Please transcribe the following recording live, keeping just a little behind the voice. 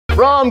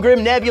From Grim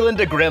Nebulan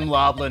to Grim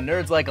Loblin,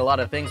 nerds like a lot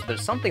of things, but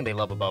there's something they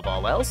love above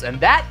all else, and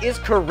that is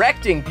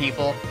correcting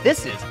people.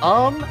 This is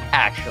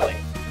actually.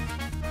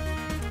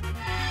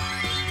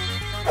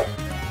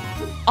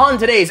 On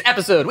today's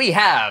episode, we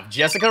have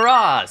Jessica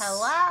Ross.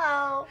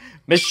 Hello.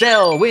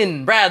 Michelle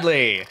Nguyen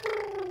Bradley.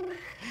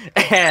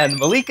 And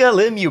Malika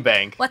Lim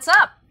Eubank. What's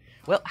up?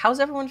 Well,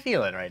 how's everyone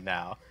feeling right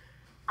now?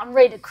 I'm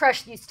ready to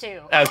crush these two.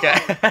 Okay.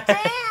 Damn.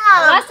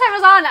 Last time I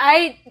was on,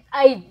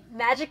 I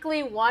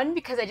magically won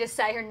because I just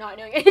sat here not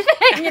doing anything,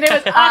 and it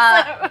was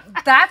awesome.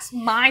 That's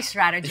my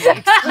strategy.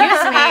 Excuse me.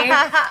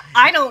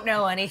 I don't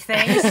know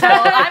anything, so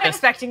I'm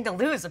expecting to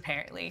lose,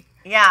 apparently.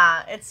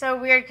 Yeah, it's so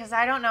weird because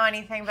I don't know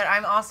anything, but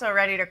I'm also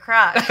ready to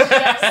crush. So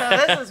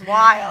this is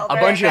wild. A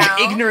bunch of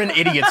ignorant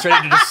idiots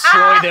ready to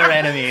destroy their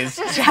enemies.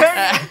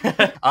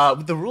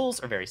 The rules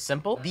are very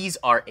simple. These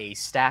are a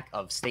stack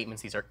of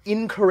statements. These are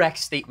incorrect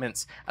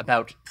statements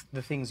about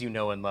the things you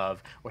know and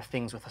love, or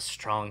things with a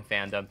strong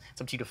fandom.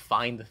 It's up to you to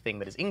find the thing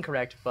that is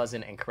incorrect, buzz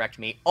in, and correct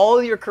me.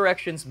 All your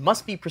corrections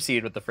must be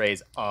preceded with the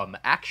phrase,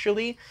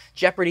 actually,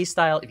 Jeopardy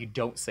style. If you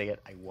don't say it,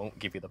 I won't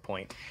give you the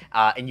point.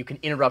 And you can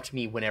interrupt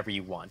me whenever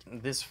you want.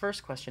 This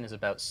first question is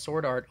about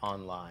Sword Art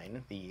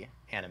Online, the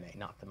anime,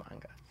 not the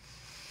manga.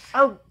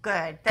 Oh,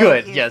 good.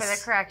 Thank you yes. for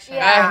the correction.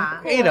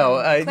 Yeah. You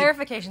know,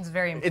 Clarification is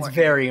very important. it's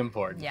very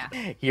important. Yeah.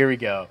 Here we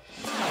go.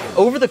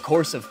 Over the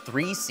course of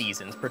 3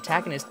 seasons,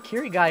 protagonist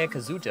Kirigaya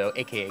Kazuto,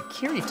 aka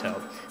Kirito,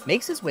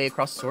 makes his way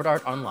across Sword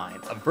Art Online,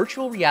 a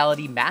virtual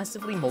reality,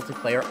 massively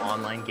multiplayer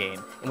online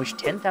game in which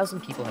 10,000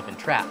 people have been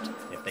trapped.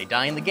 If they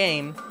die in the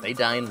game, they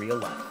die in real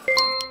life.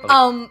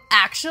 Okay.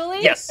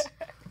 Actually? Yes.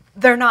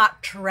 They're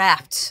not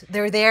trapped.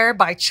 They're there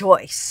by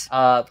choice.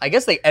 I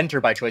guess they enter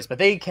by choice, but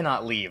they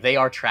cannot leave. They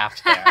are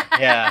trapped there.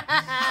 Yeah.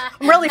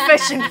 I'm really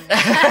fishing.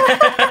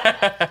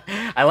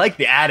 I like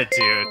the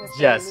attitude.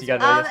 Jess, you got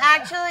notice?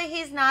 Actually,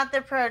 he's not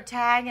the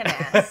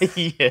protagonist.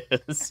 He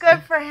is.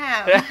 Good for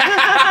him.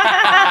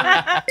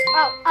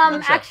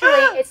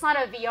 Actually, it's not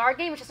a VR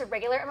game. It's just a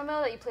regular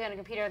MMO that you play on a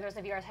computer, and there's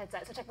a VR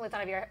headset. So technically, it's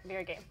not a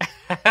VR game.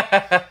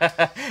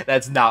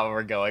 That's not what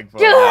we're going for.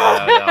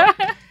 No.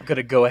 I'm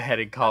gonna go ahead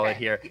and call it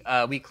here.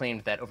 We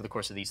claimed that over the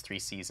course of these 3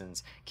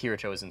 seasons,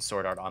 Kirito is in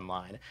Sword Art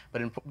Online,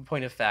 but in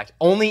point of fact,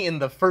 only in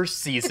the first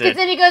season. Because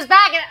then he goes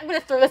back, and I'm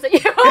gonna throw this at you.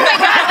 Oh my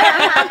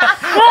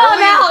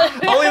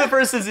god! Only the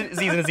first season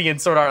is he in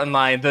Sword Art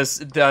Online. The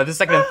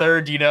second and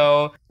third, do you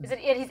know? Is it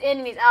he's in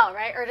and he's out,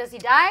 right? Or does he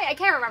die? I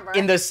can't remember.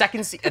 In the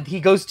second season, he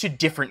goes to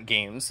different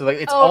games, so like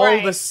it's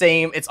right. the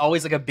same. It's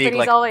always like a big But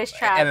he's always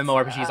trapped.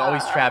 MMORPG. He's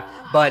always trapped.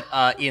 But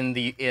in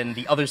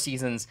the other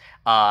seasons,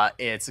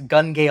 it's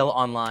Gun Gale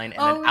Online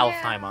and then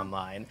Alfheim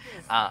Online.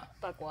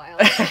 Fuck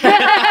wild.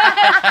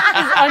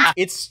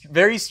 It's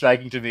very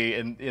striking to me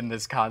in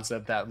this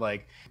concept that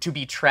like to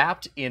be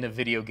trapped in a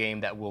video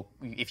game that will,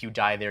 if you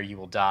die there, you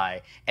will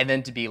die, and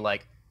then to be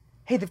like,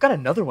 hey, they've got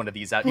another one of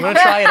these out. You want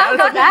to try it out?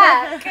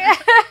 Back.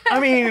 I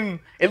mean,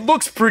 it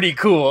looks pretty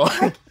cool.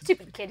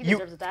 Stupid kid, he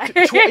deserves to die.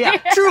 Yeah,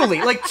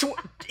 truly. Like,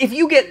 if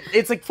you get,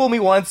 it's like fool me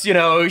once, you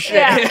know,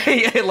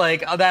 shit,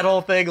 like that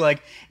whole thing.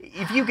 Like,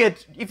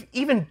 if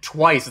even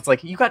twice, it's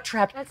like you got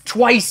trapped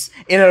twice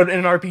in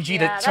an RPG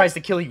that tries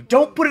to kill you.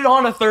 Don't put it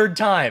on a 3rd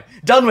time.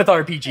 Done with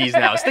RPGs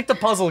now. Stick to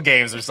puzzle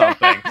games or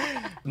something.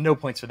 No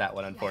points for that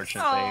one,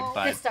 unfortunately.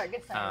 But, good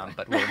start.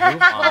 But we'll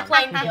move on.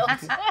 Playing field.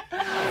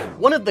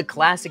 One of the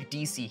classic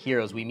DC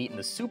heroes we meet in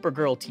the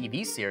Supergirl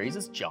TV series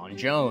is John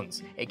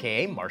Jones,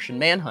 aka Martian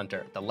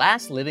Manhunter, the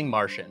last living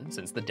Martian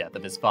since the death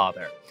of his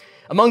father.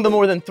 Among the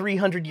more than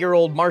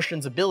 300-year-old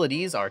Martian's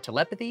abilities are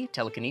telepathy,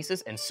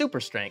 telekinesis, and super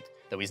strength,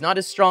 though he's not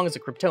as strong as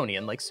a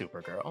Kryptonian like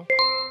Supergirl.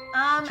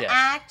 Jess.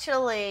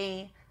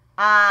 Actually,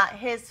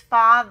 his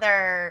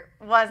father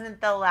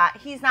wasn't the last.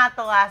 He's not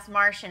the last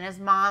Martian. His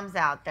mom's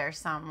out there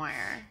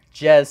somewhere.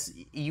 Jess,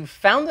 you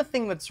found the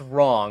thing that's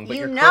wrong, but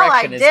your correction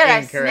correction is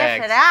incorrect. I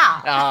sniffed it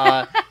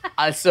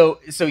out.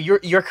 So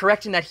you're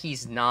correct in that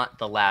he's not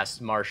the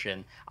last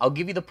Martian. I'll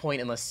give you the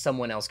point unless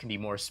someone else can be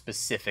more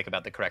specific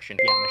about the correction.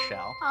 Yeah,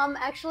 Michelle.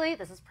 Actually,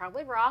 this is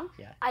probably wrong.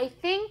 Yeah. I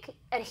think,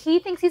 and he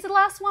thinks he's the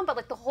last one, but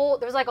like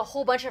there's like a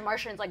whole bunch of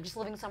Martians like just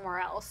living somewhere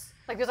else.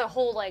 Like there's a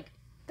whole like.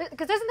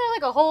 Because isn't there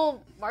like a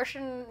whole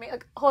Martian,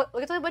 like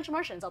it's like a bunch of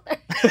Martians out there.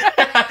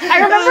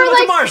 I remember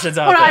like Martians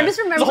out there. I'm just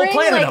remembering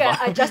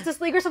like a Justice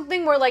League or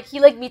something where like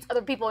he like meets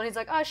other people and he's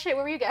like, oh shit,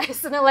 where were you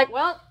guys? And they're like,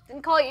 well,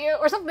 didn't call you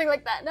or something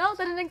like that. No,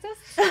 that didn't exist.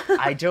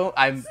 I don't.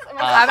 I'm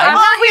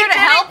not here to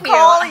help you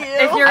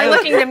if you're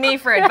looking to me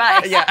for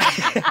advice. Yeah.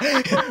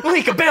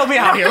 Malika, bail me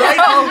out here,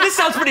 right? This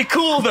sounds pretty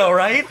cool though,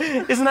 right?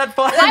 Isn't that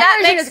fun?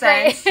 That makes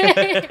sense.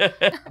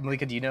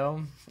 Malika, do you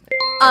know?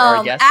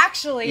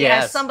 Actually,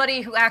 as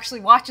somebody who actually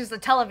watches watches the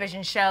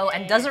television show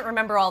and doesn't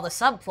remember all the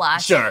subplots.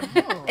 Sure.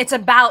 It's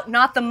about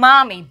not the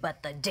mommy,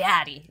 but the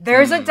daddy.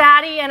 There's a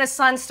daddy and a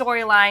son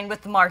storyline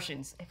with the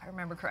Martians, if I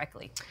remember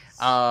correctly.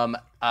 So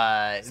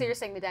So you're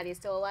saying the daddy is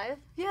still alive?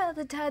 Yeah,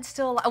 the dad's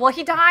still alive. Well,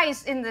 he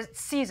dies in the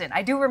season.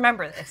 I do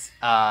remember this.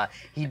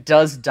 he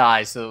does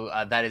die, so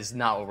that is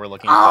not what we're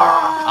looking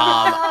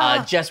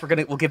for. Jess,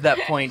 we'll give that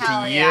point to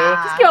you.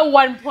 yeah. Just give a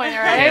 1 point,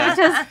 all right? Yeah.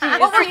 Just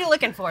What were you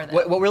looking for then?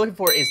 What we're looking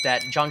for is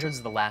that John Jones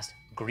is the last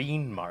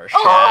green Martian.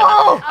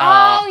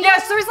 Oh,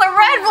 yes, there's the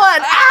red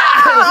one.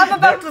 I'm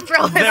about to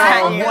throw this There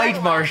at are you.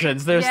 white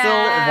Martians. There's still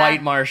Yeah.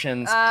 white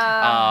Martians.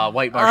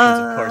 White Martians,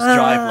 of course,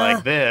 drive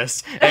like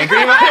this. And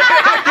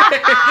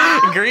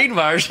green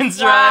Martians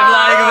drive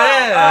like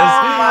this.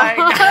 Oh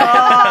my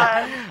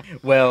god.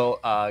 Well,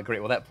 great.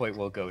 Well, that point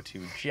will go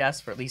to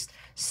Jess for at least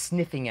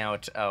sniffing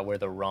out where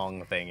the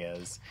wrong thing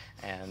is.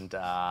 And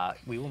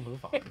we will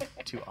move on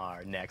to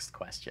our next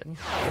question.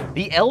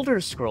 The Elder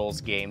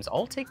Scrolls games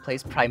all take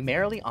place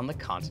primarily on the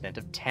continent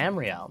of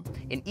Tamriel.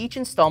 In each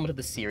installment of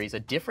the series, a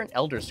different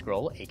Elder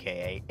Scroll,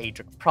 aka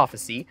Adric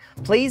Prophecy,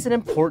 plays an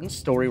important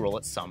story role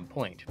at some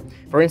point.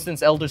 For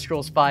instance, Elder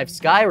Scrolls V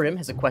Skyrim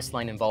has a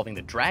questline involving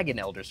the Dragon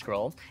Elder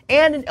Scroll,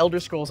 and in Elder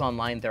Scrolls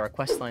Online there are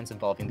questlines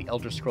involving the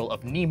Elder Scroll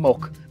of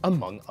Nimok,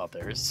 among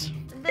others.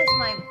 This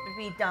might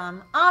be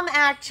dumb.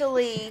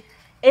 Actually,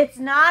 it's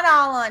not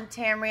all on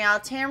Tamriel.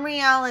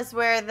 Tamriel is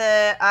where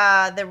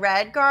the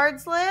Red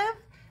Guards live,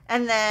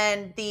 and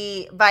then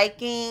the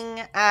Viking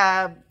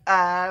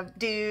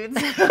dudes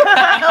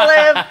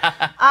live.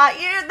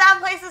 That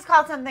place is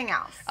called something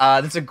else.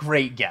 That's a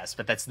great guess,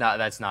 but that's not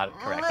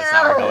correct. That's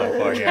not what we're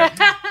going for here.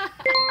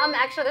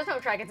 Actually, there's no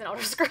dragons in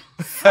Elder Scrolls.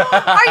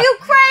 Are you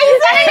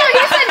crazy?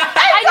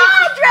 I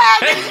saw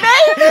dragons,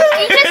 baby.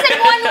 You just said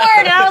one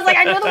word, and I was like,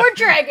 I know the word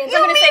dragons. You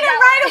I'm gonna mean say it that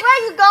right away?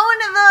 You go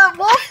into the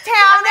wolf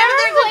town, and never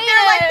they're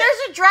played like, it.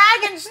 there's a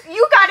dragon.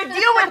 You got to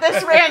deal with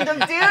this random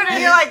dude, and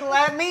you're like,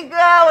 let me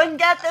go and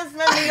get this. And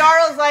then the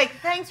Jarl's like,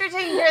 thanks for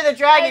taking care of the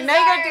dragon. Now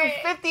you got to do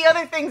 50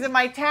 other things in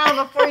my town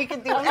before you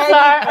can do anything.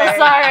 I'm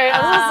sorry.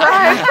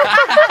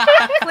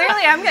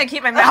 Clearly, I'm going to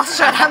keep my mouth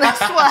shut on this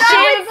one. She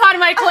is part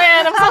of my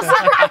clan. I'm so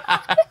sorry.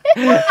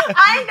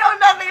 I know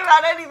nothing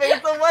about anything.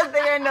 It's the one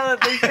thing I know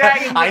that there's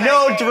dragons. I in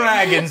know that game.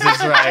 dragons is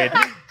right.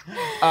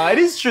 It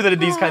is true that in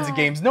these kinds of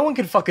games, no one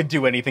can fucking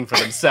do anything for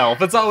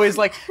themselves. It's always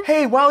like,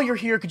 hey, while you're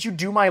here, could you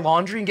do my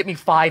laundry and get me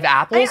 5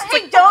 apples? It's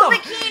Hey, like,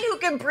 what the Dovahkiin, who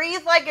can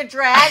breathe like a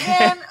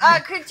dragon,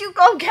 could you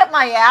go get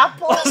my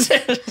apples?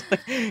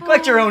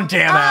 Collect your own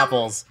damn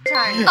apples.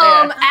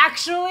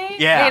 Actually,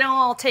 Yeah. they don't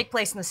all take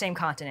place in the same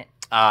continent.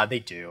 They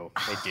do.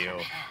 They do.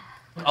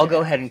 I'll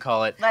go ahead and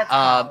call it. Let's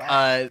call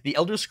it. The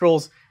Elder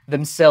Scrolls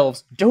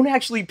themselves don't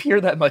actually appear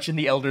that much in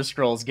the Elder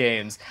Scrolls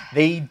games.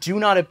 They do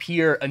not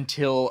appear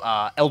until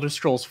Elder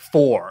Scrolls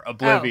 4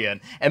 Oblivion.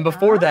 And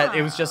before that,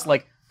 it was just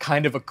like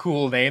kind of a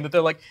cool name that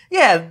they're like,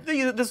 yeah,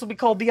 this will be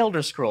called the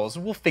Elder Scrolls.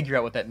 We'll figure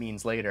out what that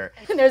means later.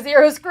 There's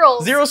 0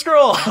 scrolls. 0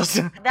 Scrolls!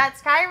 That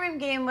Skyrim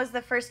game was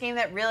the first game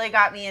that really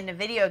got me into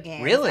video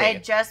games. Really? I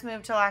had just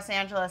moved to Los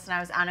Angeles and I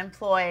was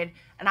unemployed.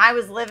 And I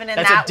was living in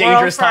That's that a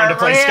dangerous world time for to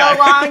play a real Skyrim.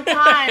 long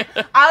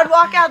time. I would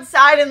walk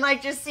outside and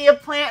like just see a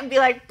plant and be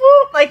like,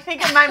 boop, like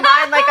think in my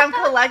mind like I'm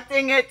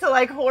collecting it to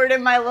like hoard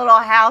in my little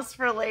house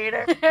for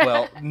later.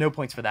 Well, no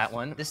points for that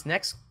one. This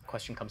next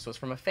question comes to us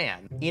from a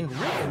fan. In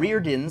Rick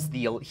Riordan's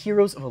The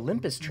Heroes of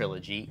Olympus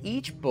trilogy,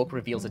 each book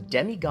reveals a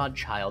demigod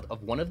child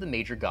of one of the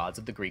major gods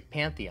of the Greek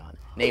pantheon,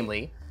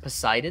 namely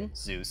Poseidon,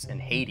 Zeus, and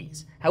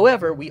Hades.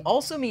 However, we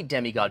also meet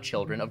demigod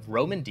children of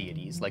Roman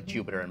deities like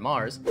Jupiter and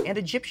Mars, and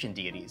Egyptian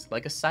deities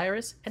like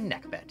Osiris and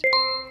Nekhbet.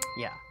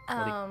 Yeah.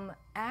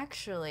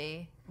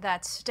 Actually,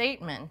 that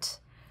statement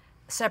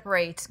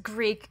separates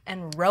Greek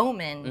and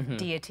Roman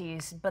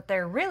deities, but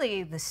they're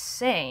really the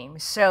same.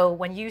 So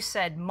when you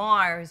said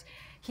Mars,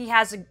 he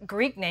has a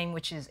Greek name,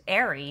 which is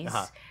Ares.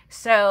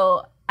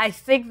 So I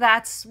think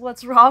that's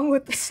what's wrong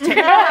with the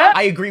statement.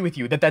 I agree with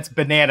you that that's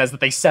bananas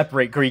that they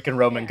separate Greek and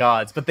Roman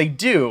gods, but they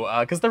do,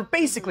 because they're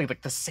basically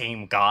like the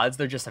same gods,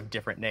 they just have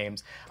different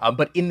names.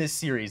 But in this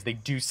series, they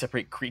do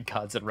separate Greek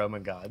gods and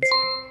Roman gods.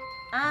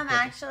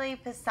 Actually,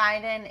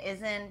 Poseidon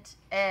isn't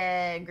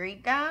a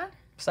Greek god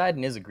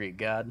Poseidon is a Greek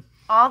god.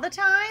 all the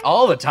time.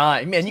 All the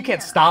time. Man, you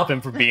can't stop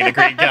him from being a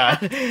Greek god.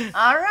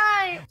 All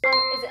right.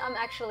 Is it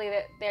actually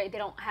that they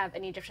don't have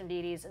any Egyptian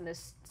deities in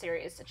this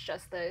series? It's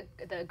just the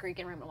Greek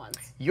and Roman ones.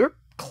 You're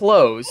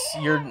close.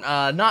 You're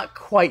not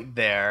quite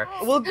there.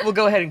 We'll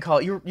go ahead and call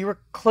it. You were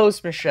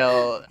close,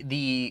 Michelle.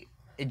 The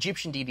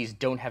Egyptian deities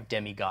don't have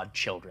demigod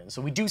children.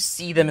 So we do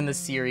see them in the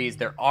series.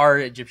 There are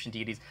Egyptian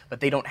deities, but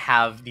they don't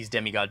have these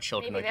demigod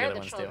children Maybe like the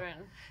they're other the ones children.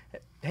 do.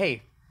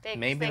 Hey,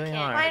 maybe they can't.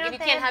 are. Why Like, don't if you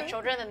they can't have have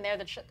children, then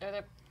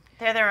they're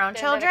They're their own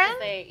children?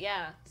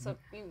 Yeah. So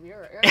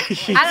you're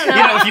I don't know.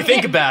 You know, if you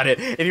think about it,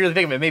 if you really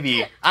think about it,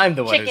 maybe I'm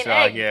the one who's Chicken,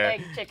 wrong egg, here.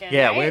 egg, chicken,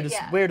 Yeah,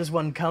 right? where does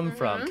one come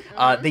from?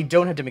 They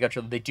don't have demigod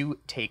children. They do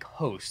take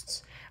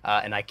hosts.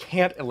 And I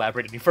can't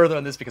elaborate any further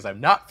on this because I'm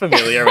not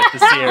familiar with the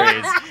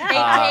series.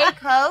 They take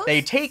hosts?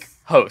 They take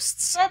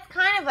hosts. That's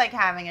kind of like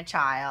having a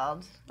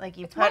child. Like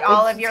you put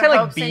all of your kinda like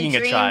hopes and being a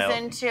dreams child.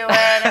 into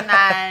it, and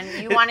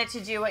then you want it to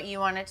do what you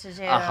want it to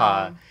do.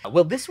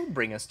 Well, this will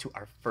bring us to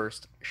our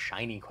first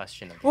shiny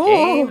question of the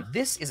game.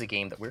 This is a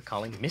game that we're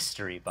calling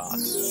Mystery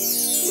Box.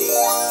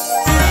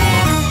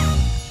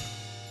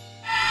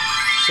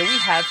 So we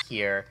have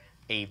here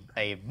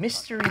a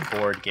mystery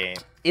board game.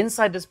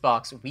 Inside this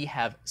box, we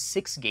have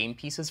 6 game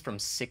pieces from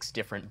 6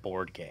 different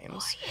board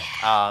games.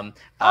 And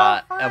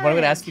what I'm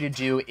going to ask you to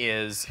do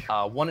is,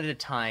 one at a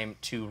time,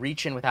 to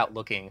reach in without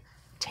looking,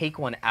 take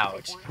one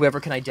out. Whoever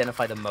can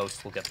identify the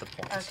most will get the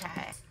point.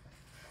 Okay.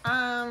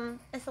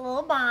 It's a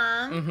little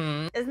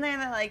bomb. Isn't there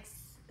that like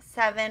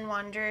 7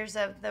 Wonders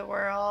of the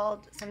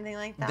World, something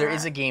like that? There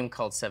is a game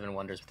called 7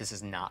 Wonders, but this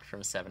is not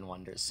from 7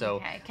 Wonders. So,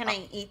 okay, can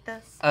I eat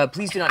this?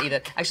 please do not eat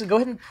it. Actually, go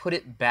ahead and put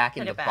it back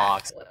in the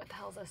box. What the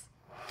hell is this?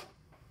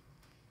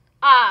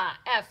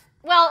 F.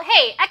 Well,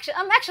 hey,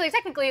 actually,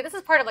 technically, this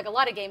is part of like a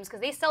lot of games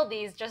because they sell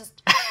these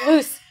just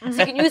loose, so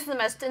you can use them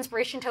as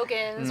inspiration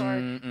tokens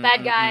or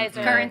bad guys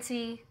or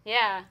Currency.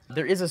 Yeah.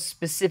 There is a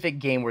specific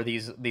game where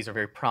these are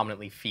very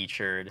prominently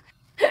featured.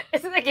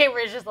 Isn't that game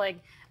where it's just like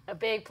a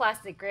big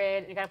plastic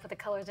grid? You gotta put the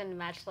colors in to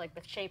match like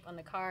the shape on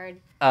the card.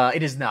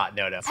 It is not.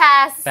 No.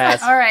 Pass.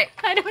 Pass. All right.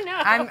 I don't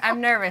know.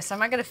 I'm nervous. I'm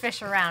not gonna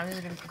fish around. I'm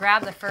just gonna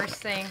grab the first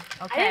thing.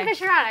 Okay. I didn't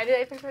fish around.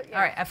 I fished around. Yeah.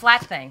 All right, a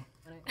flat thing.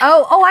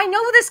 Oh, I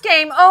know this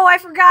game. Oh, I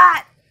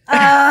forgot.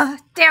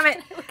 Damn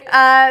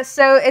it.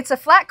 So it's a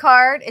flat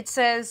card. It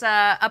says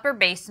upper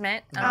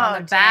basement.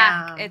 On the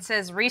back, it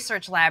says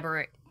research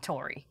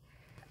laboratory.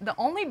 The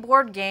only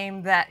board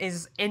game that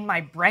is in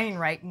my brain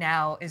right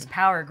now is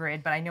Power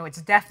Grid, but I know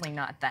it's definitely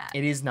not that.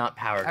 It is not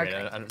Power Grid.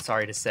 Okay. I'm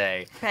sorry to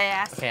say.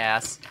 Pass.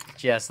 Pass.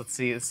 Jess, let's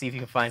see if you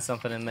can find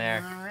something in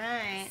there. All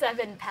right.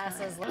 7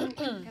 passes. I'm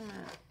gonna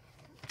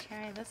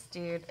try this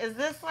dude. Is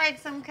this like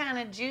some kind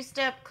of juiced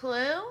up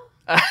Clue?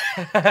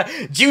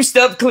 Juiced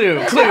up Clue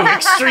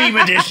Extreme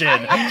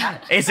Edition.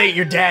 This ain't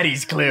your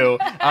daddy's Clue.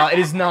 It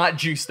is not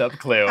Juiced Up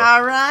Clue.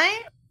 All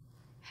right.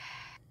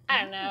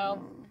 I don't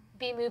know.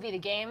 B-movie the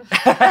game.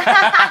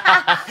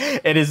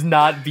 It is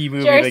not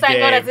B-movie Jerry the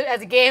game. Seinfeld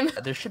as a game.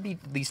 There should be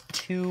at least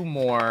 2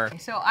 more.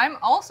 So I'm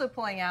also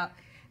pulling out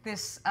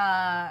this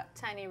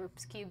Tiny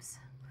Rubik's Cubes.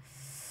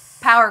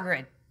 Power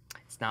Grid.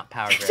 It's not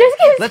Power Grid. Just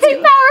gonna say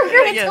Power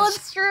Grid Yeah, until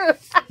it's true.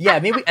 Yeah,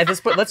 maybe at this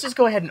point, let's just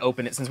go ahead and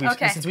open it since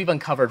we've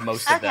uncovered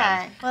most of them.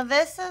 Okay. Well,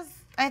 this is,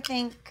 I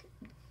think,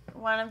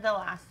 one of the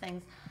last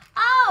things.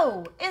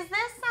 Oh, is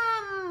this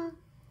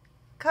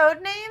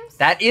code names?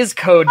 That is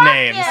code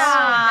names. Yeah.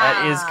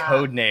 That is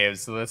code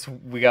names. So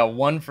we got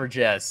 1 for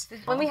Jess.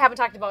 One we haven't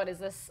talked about is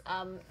this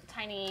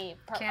tiny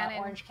Cannon.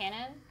 orange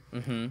cannon.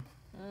 Mm-hmm.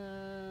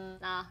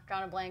 Nah,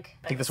 drawn a blank.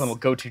 I think this one will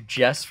go to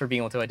Jess for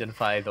being able to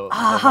identify the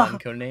 1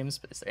 code names.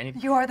 But is there any?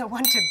 You are the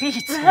one to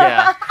beat.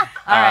 Yeah.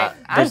 All right.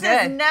 I'm This is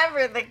good.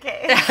 never the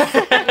case.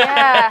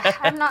 Yeah,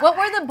 I'm not. What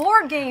were the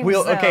board games?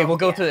 We'll though?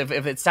 go through.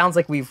 If it sounds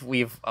like we've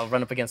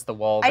run up against the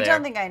wall there. I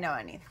don't think I know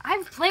anything.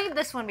 I've played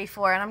this one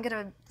before, and I'm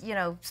gonna,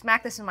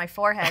 smack this in my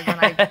forehead when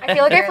I. I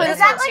feel like I played Is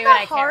this that one too, and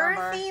like I a can't horror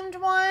remember.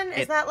 themed one?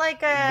 Is that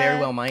like a very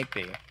well might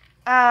be.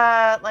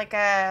 like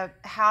a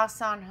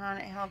House on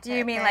Haunted Hill? Do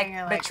you mean thing,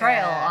 like or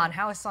Betrayal a... on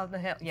House on the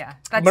Hill? Yeah,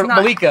 that's not.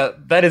 Malika,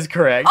 that is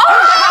correct.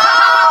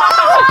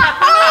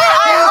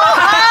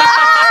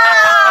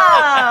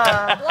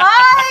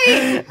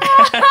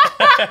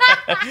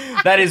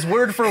 That is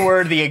word for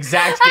word the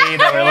exact game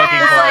that we're looking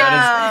for.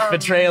 That is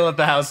Betrayal at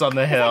the House on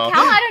the Hill.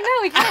 I don't know.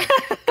 We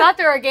got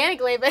there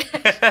organically, but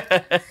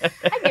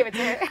I gave it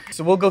to her.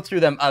 So we'll go through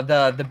them.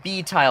 The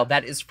B tile,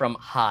 that is from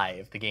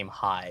Hive, the game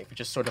Hive,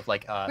 which is sort of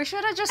like We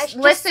should have just just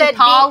listed said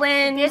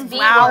pollen, bee- bee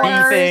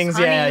flowers, bee things.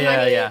 honey.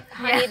 Yeah.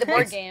 Honey, the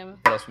board game.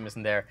 What else are we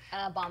missing there?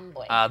 Bomb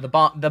Boy.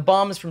 The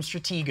bomb is from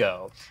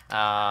Stratego.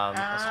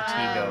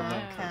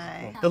 Stratego.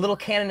 okay. The little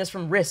cannon is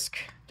from Risk.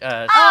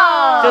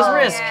 Just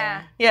Risk.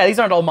 Yeah, these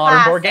aren't all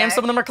modern board games.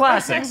 Some of them are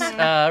classics.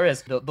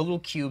 Risk. The little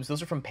cubes,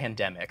 those are from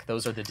Pandemic.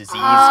 Those are the disease The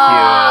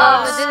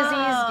cubes. disease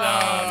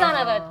game. Son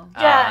of a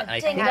I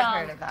ding think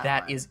dong.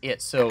 that is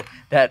it. So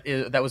that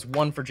was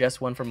 1 for Jess,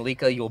 1 for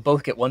Malika. You will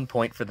both get 1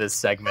 point for this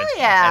segment.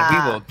 yeah. And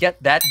we will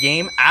get that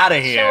game out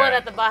of here. Show it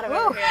at the bottom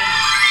over here.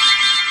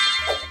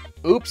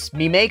 Oops,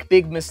 me make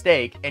big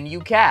mistake, and you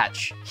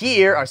catch.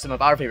 Here are some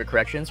of our favorite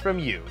corrections from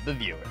you, the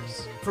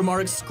viewers. From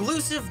our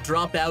exclusive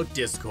Dropout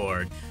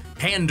Discord,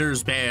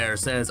 Panders Bear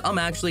says,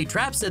 actually,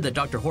 Trap said that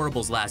Dr.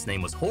 Horrible's last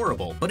name was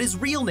Horrible, but his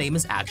real name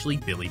is actually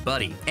Billy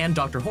Buddy, and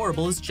Dr.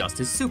 Horrible is just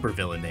his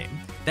supervillain name.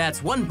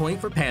 That's 1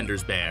 point for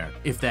Panders Bear,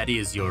 if that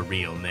is your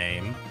real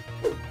name.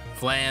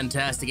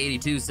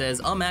 Flantastic82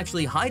 says,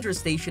 actually, Hydra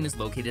Station is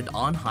located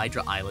on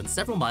Hydra Island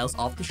several miles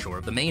off the shore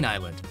of the main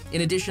island.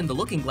 In addition, the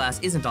Looking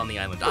Glass isn't on the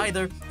island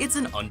either, it's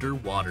an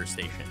underwater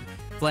station.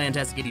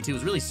 Flantastic82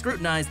 has really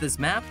scrutinized this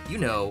map,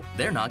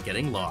 they're not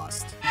getting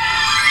lost.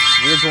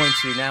 We're going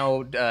to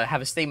now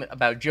have a statement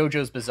about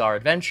JoJo's Bizarre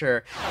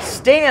Adventure.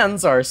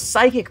 Stands are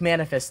psychic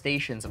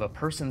manifestations of a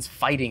person's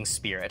fighting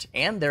spirit,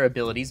 and their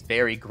abilities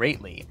vary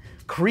greatly.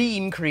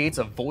 Cream creates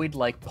a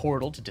void-like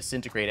portal to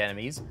disintegrate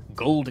enemies.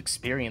 Gold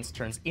Experience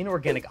turns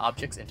inorganic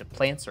objects into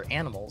plants or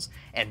animals.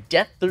 And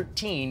Death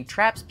 13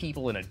 traps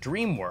people in a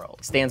dream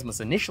world. Stands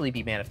must initially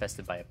be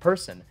manifested by a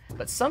person,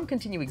 but some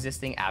continue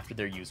existing after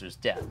their user's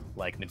death,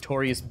 like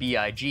Notorious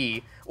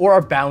B.I.G., or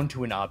are bound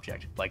to an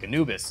object, like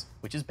Anubis,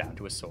 which is bound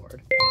to a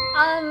sword.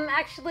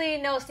 Actually,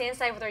 no, stand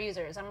side with our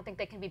users. I don't think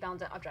they can be bound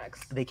to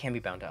objects. They can be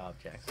bound to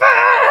objects.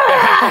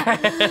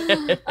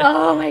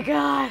 Oh my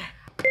god.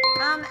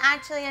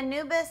 Actually,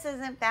 Anubis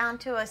isn't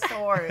bound to a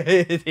sword.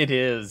 It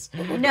is.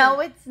 No,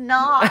 it's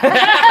not.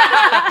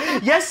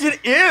 Yes, it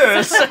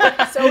is!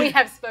 So we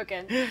have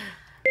spoken.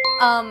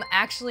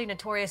 Actually,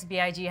 Notorious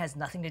B.I.G. has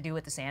nothing to do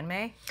with the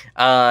Sandmay.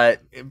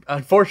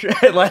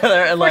 Unfortunately,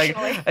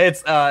 Unfortunately.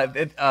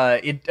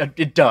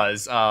 it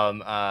does.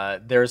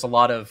 There's a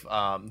lot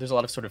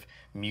of sort of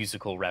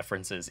musical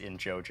references in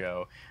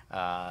JoJo,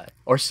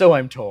 or so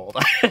I'm told.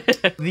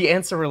 The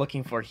answer we're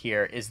looking for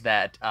here is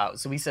that,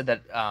 so we said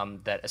that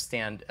that a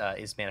stand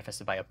is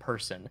manifested by a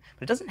person,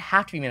 but it doesn't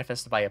have to be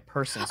manifested by a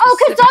person. Oh,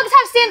 because dogs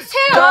have stands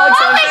too! Dogs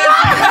have stands.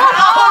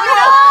 Oh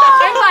no!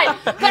 I'm fine.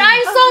 But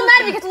I'm so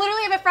mad because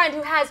literally I have a friend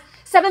who has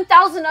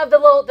 7,000 of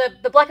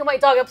the black and white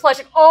dog and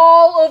plush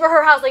all over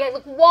her house,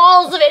 like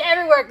walls of it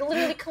everywhere.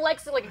 Literally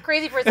collects it like a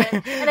crazy person,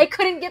 and I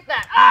couldn't get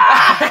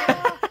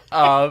that.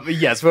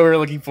 Yes, what we were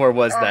looking for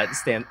was that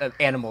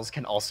animals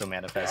can also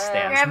manifest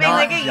stands. You're having not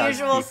like a just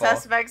usual people.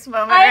 suspects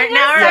moment I right now.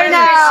 know, Right I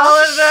now. know. All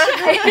of the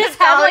I just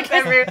have like dogs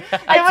everywhere. a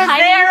It was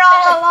tiny there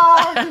all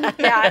along.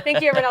 Yeah, I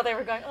think you ever know they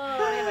were going,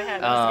 oh, in my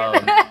head. That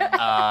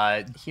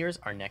was good. Here's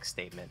our next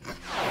statement.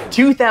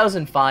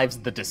 2005's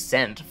The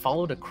Descent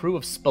followed a crew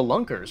of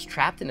spelunkers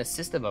trapped in a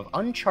system of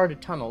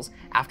uncharted tunnels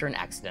after an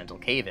accidental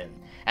cave-in.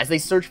 As they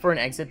search for an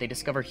exit, they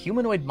discover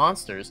humanoid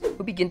monsters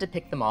who begin to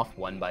pick them off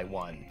one by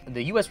one.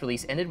 The US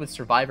release ended with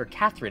survivor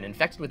Catherine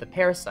infected with a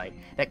parasite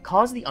that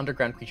caused the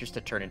underground creatures to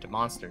turn into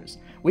monsters,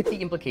 with the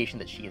implication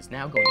that she is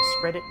now going to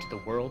spread it to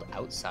the world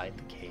outside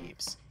the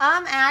caves.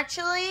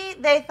 Actually,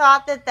 they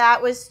thought that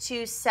that was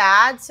too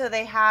sad, so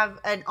they have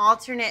an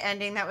alternate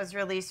ending that was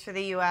released for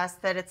the US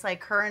that it's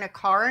like her in a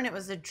car and it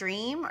was a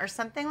dream or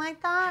something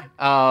like that.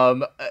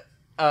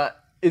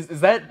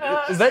 Is that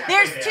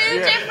There's two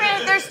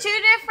different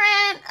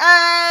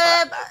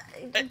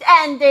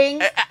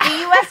endings. The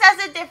US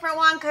has a different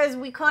one because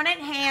we couldn't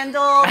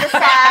handle the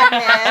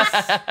sadness.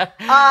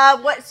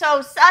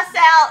 So suss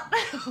out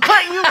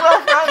what you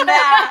will from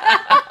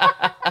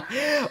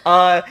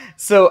that.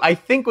 So I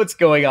think what's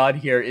going on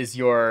here is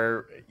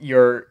you're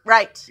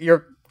Right.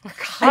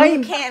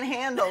 kind. You can't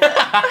handle it. You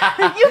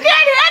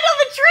can't handle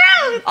the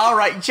truth. All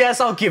right, Jess,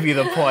 I'll give you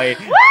the point.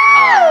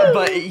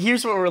 But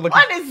here's what we're looking.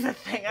 What is the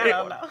thing? I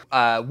don't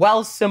know.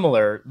 While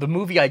similar, the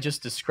movie I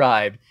just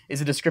described is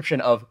a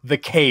description of The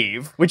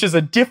Cave, which is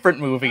a different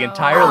movie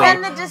entirely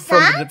And The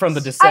Descent? from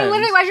The Descent. I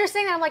literally, as you're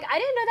saying that, I'm like, I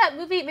didn't know that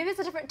movie. Maybe it's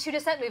a different two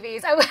Descent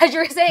movies. As you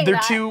were saying They're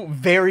that. two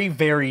very,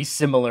 very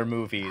similar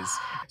movies.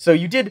 So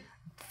you did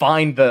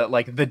find one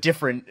of the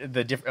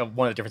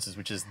differences,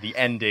 which is the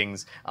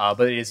endings,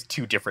 but it is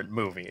two different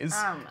movies.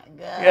 Oh my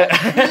god.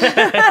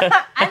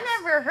 I've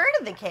never heard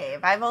of The Cave.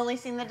 I've only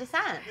seen The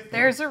Descent.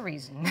 There's a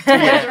reason.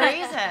 There's a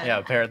reason. Yeah,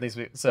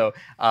 apparently. So,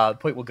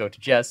 point will go to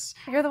Jess.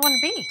 You're the one to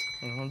beat.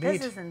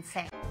 This is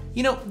insane.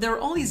 You know, there are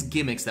all these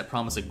gimmicks that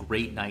promise a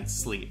great night's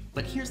sleep,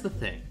 but here's the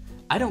thing.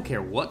 I don't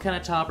care what kind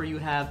of topper you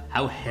have,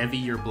 how heavy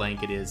your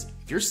blanket is,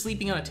 if you're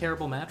sleeping on a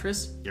terrible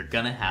mattress, you're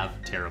gonna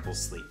have terrible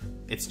sleep.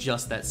 It's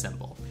just that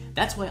simple.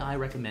 That's why I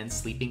recommend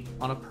sleeping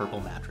on a purple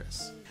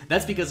mattress.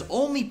 That's because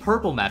only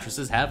purple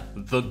mattresses have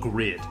the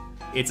grid.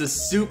 It's a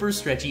super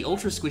stretchy,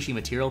 ultra squishy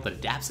material that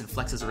adapts and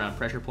flexes around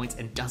pressure points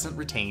and doesn't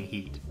retain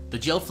heat. The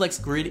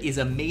GelFlex grid is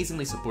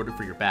amazingly supportive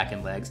for your back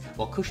and legs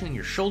while cushioning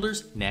your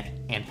shoulders, neck,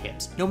 and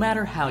hips, no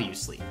matter how you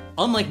sleep.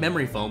 Unlike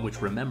memory foam,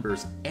 which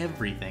remembers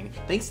everything,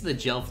 thanks to the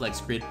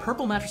GelFlex grid,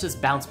 purple mattresses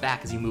bounce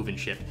back as you move and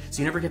shift,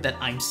 so you never get that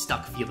I'm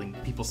stuck feeling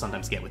people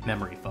sometimes get with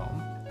memory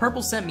foam.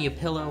 Purple sent me a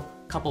pillow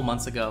a couple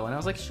months ago, and I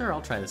was like, sure,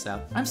 I'll try this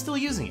out. I'm still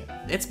using it.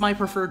 It's my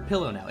preferred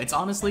pillow now. It's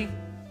honestly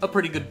a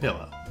pretty good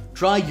pillow.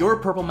 Try your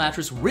Purple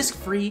mattress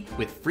risk-free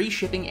with free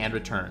shipping and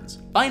returns.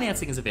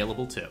 Financing is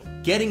available too.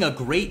 Getting a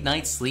great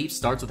night's sleep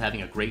starts with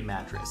having a great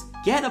mattress.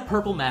 Get a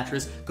Purple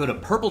mattress, go to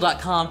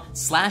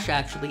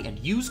purple.com/actually and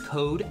use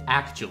code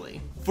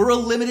ACTUALLY. For a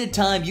limited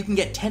time, you can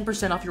get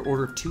 10% off your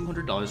order of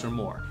 $200 or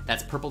more.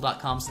 That's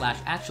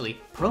purple.com/actually,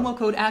 promo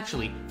code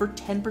ACTUALLY for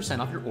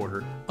 10% off your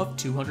order of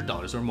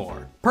 $200 or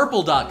more.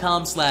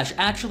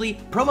 Purple.com/actually,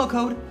 promo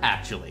code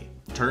ACTUALLY.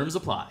 Terms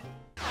apply.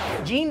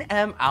 Jean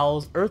M.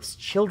 Auel's Earth's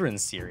Children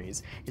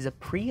series is a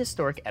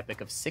prehistoric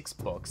epic of 6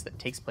 books that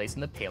takes place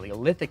in the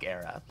Paleolithic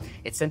era.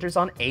 It centers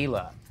on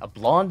Ayla, a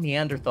blonde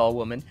Neanderthal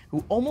woman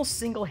who almost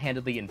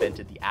single-handedly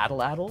invented the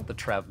atlatl, the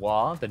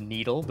travois, the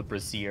needle, the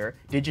brassiere,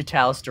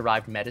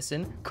 digitalis-derived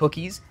medicine,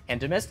 cookies, and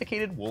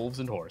domesticated wolves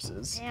and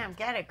horses. Damn,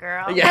 get it,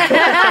 girl.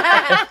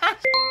 Yeah.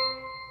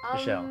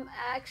 Michelle.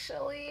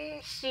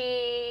 Actually,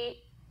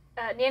 she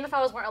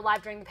Neanderthals weren't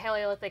alive during the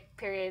Paleolithic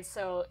period,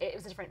 so it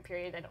was a different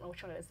period. I don't know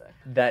which one it is though.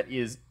 That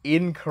is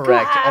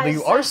incorrect. Although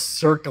you are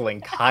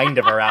circling kind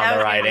of around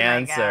the right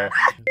answer.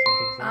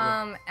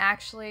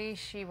 Actually,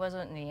 she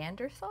wasn't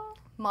Neanderthal?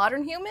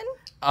 Modern human?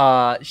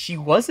 She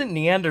wasn't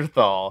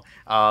Neanderthal,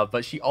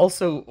 but she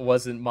also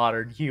wasn't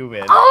modern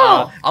human.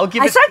 Oh! I'll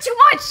give I it, said too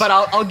much! But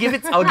I'll give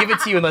it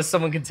to you unless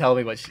someone can tell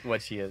me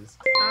what she is.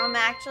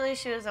 Actually,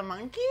 she was a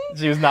monkey.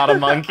 She was not a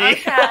monkey.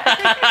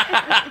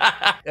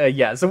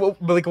 Yeah, so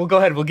we'll go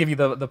ahead. We'll give you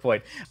the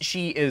point.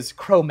 She is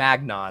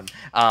Cro-Magnon,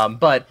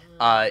 but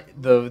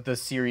the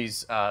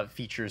series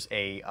features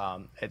a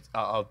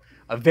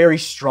very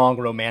strong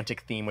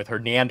romantic theme with her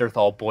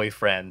Neanderthal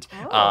boyfriend,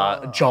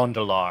 John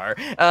Delar.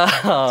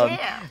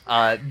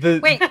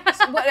 Wait,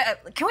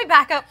 can we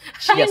back up?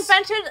 She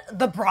invented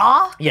the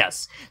bra?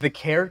 Yes, the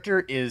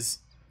character is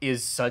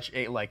such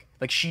a like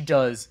she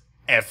does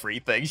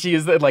everything. She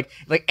is like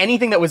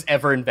anything that was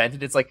ever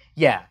invented. It's like,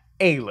 yeah,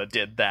 Ayla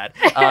did that.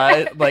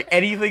 Like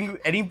anything,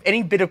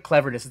 any bit of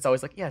cleverness, it's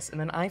always like, yes, and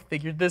then I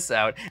figured this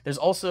out. There's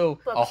also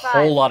a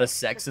whole lot of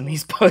sex in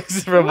these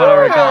books, from what I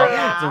recall.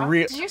 Yeah.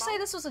 Did you say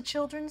this was a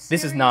children's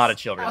series? This is not a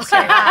children's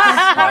series.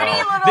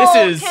 Horny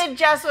little kid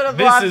Jess would have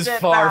loved This is it,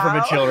 far though. from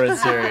a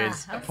children's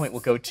series. The point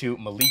will go to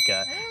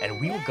Malika, and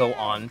we will go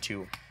on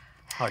to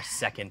our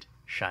second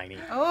shiny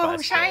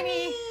question.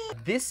 Shiny!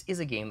 This is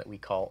a game that we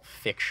call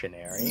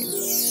Fictionary.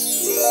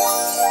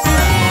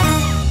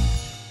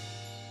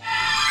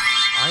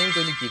 I am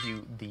going to give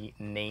you the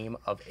name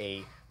of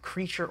a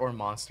creature or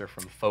monster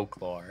from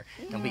folklore,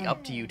 and it'll be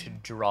up to you to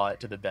draw it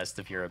to the best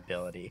of your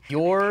ability.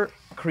 Your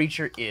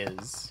creature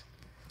is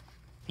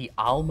the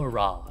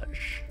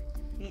Al-Mirage.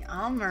 The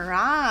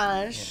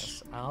Al-Mirage.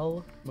 Yes,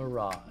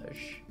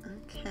 Al-Mirage.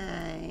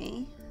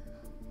 Okay.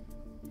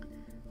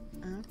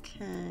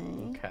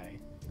 Okay.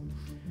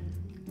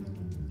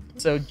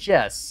 So,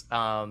 Jess,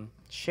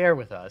 share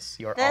with us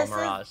your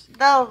Al-Mirage. This is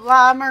the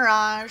La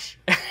Mirage.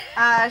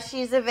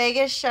 She's a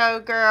Vegas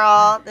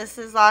showgirl. This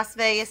is Las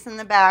Vegas in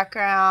the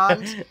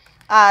background.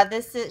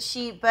 This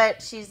is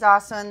but she's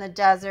also in the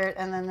desert,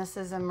 and then this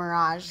is a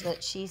mirage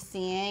that she's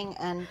seeing,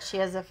 and she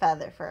has a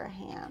feather for a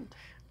hand.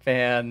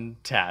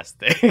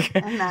 Fantastic.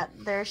 And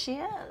there she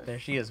is. There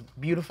she is.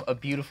 Beautiful, a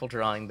beautiful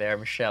drawing there.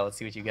 Michelle, let's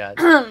see what you got.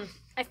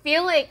 I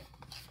feel like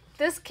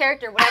this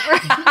character, whatever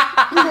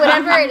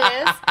it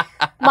is,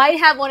 might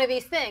have one of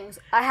these things: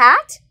 a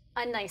hat,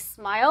 a nice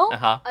smile,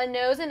 a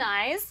nose and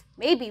eyes,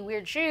 maybe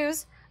weird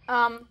shoes,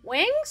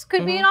 wings.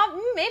 Could be an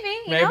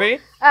maybe. You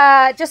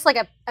know? Just like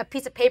a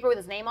piece of paper with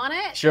his name on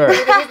it. Sure.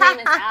 Maybe his name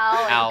is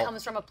Al, Al. and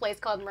comes from a place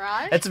called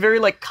Mirage. It's a very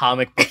like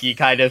comic booky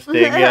kind of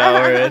thing, you know,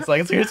 where it's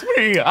like, it's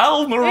me,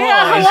 Al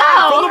Mirage,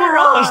 wow. from the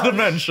Mirage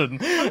Dimension.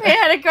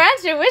 Man,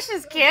 grant your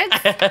wishes, kids.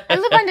 I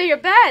live under your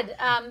bed.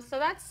 So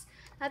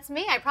that's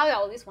me. I probably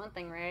got at least one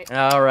thing right.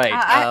 All right,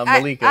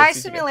 Malika. I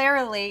let's see what you got.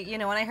 similarly,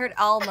 when I heard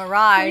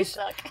Al-Mirage,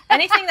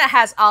 anything that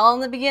has Al in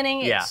the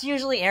beginning, it's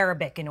usually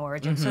Arabic in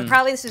origin. So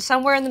probably this is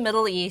somewhere in the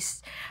Middle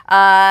East.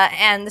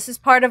 And this is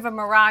part of a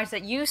mirage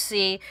that you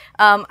see.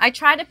 I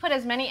try to put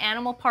as many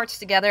animal parts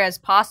together as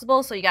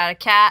possible. So you got a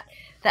cat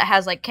that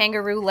has like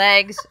kangaroo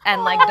legs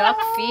and like duck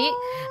feet.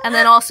 And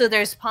then also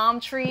there's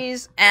palm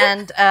trees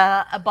and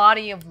a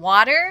body of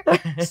water.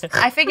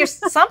 I figure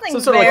something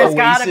there's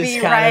got to be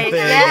right.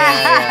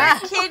 Yeah.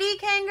 Kitty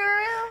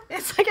kangaroo.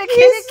 It's like a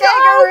kitty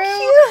kangaroo.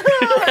 Cute.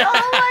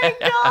 Oh my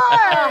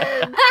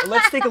god.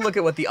 Let's take a look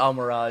at what the Al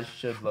Mirage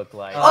should look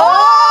like.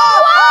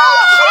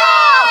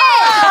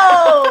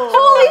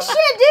 Holy shit,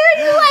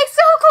 dude! You're like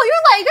so cool.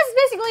 You're like, this is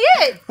basically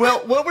it. Well,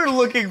 what we're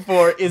looking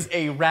for is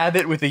a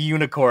rabbit with a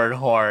unicorn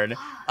horn.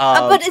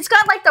 But it's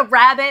got like the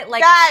rabbit,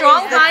 like That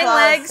strong is the hind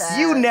legs. closest.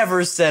 You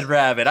never said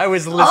rabbit. I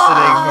was listening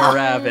for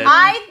rabbit.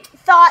 I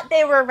thought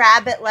they were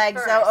rabbit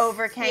legs though First.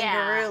 over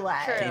kangaroo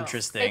legs. True.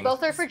 Interesting. They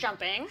both are for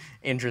jumping.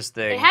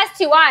 Interesting. It has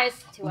two eyes.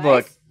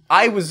 Look,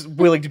 I was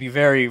willing to be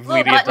very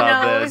lenient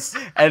on this,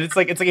 and it's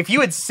like if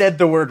you had said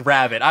the word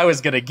rabbit, I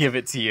was gonna give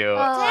it to you.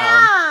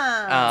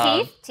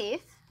 Damn.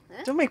 Teeth.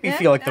 Don't make me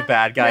feel like the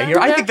bad guy here.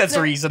 I think that's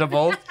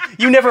reasonable.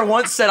 You never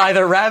once said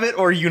either rabbit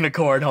or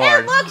unicorn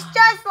horn. It looks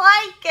just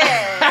like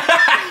it.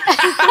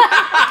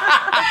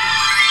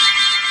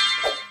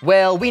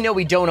 Well, we know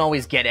we don't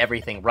always get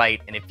everything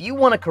right, and if you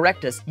want to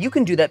correct us, you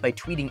can do that by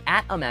tweeting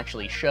at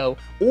 @UmActuallyShow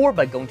or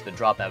by going to the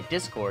Dropout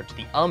Discord to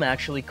the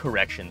Actually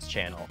Corrections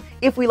channel.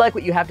 If we like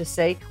what you have to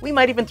say, we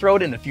might even throw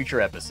it in a future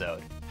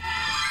episode.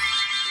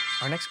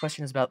 Our next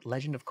question is about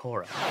Legend of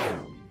Korra.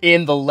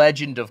 In The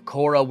Legend of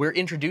Korra, we're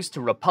introduced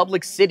to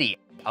Republic City,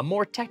 a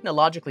more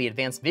technologically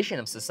advanced vision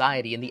of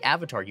society in the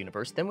Avatar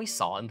universe than we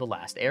saw in The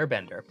Last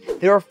Airbender.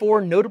 There are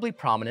 4 notably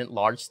prominent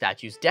large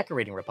statues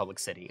decorating Republic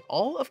City,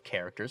 all of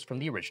characters from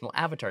the original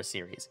Avatar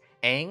series: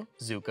 Aang,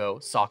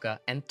 Zuko, Sokka,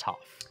 and Toph.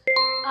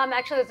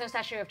 Actually, there's no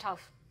statue of Toph.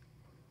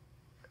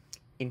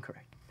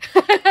 Incorrect.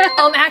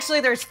 Actually,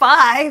 there's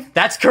 5.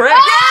 That's correct!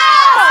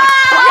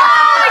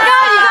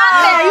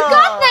 You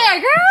got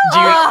there, girl.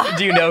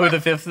 Do you know who the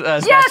 5th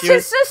statue Yes, his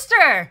is?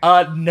 sister.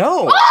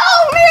 No.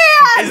 Oh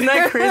man! Isn't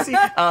that crazy?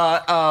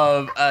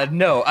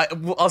 No,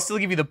 I'll still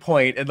give you the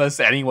point unless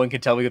anyone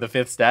can tell me who the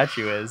fifth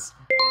statue is.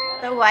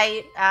 The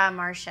white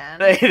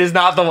Martian. It is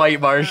not the white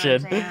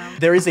Martian. damn.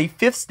 There is a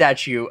fifth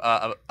statue,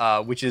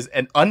 which is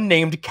an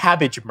unnamed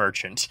cabbage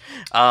merchant.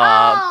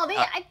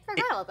 I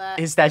forgot about that.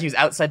 His statue is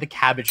outside the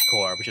Cabbage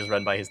Corps, which is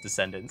run by his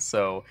descendants.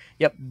 So,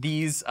 yep,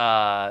 these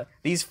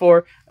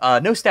four.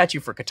 No statue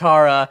for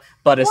Katara,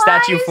 but a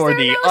statue is for there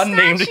the no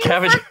unnamed statue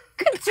cabbage.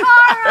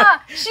 Katara!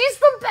 She's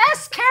the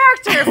best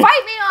character!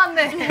 Fight me on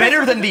this!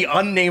 Better than the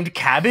unnamed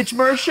cabbage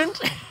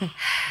merchant.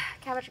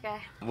 Cabbage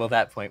guy. Well,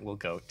 that point will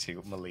go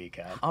to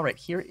Malika. All right,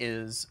 here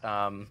is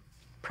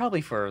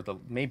probably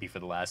maybe for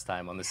the last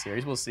time on the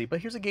series. We'll see. But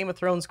here's a Game of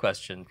Thrones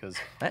question because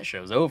that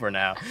show's over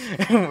now.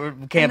 We can't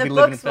And be the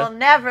living. books will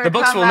never. The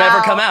books come will never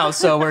out. come out,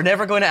 so we're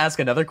never going to ask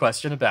another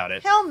question about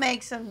it. He'll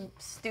make some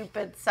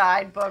stupid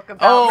side book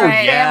about Oh,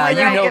 family yeah, we you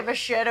don't know- give a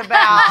shit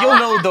about. You'll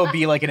know there'll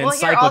be like an We'll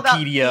hear all about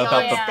encyclopedia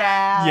about Theon's the.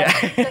 dad,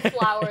 Yeah. The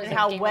flowers. and of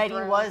how Game of wet he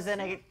Thrones. was in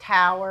a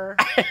tower.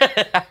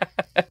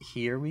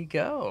 Here we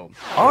go.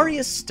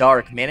 Arya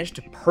Stark managed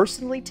to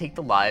personally take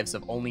the lives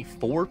of only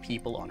 4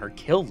 people on her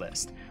kill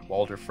list: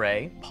 Walder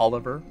Frey,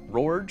 Polliver,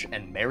 Rorge,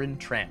 and Meryn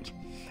Trant.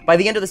 By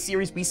the end of the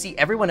series, we see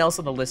everyone else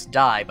on the list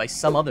die by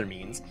some other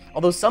means,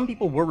 although some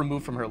people were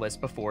removed from her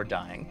list before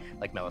dying,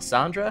 like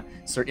Melisandre,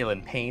 Sir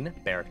Ilyn Payne,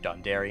 Beric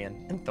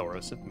Dondarrion, and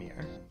Thoros of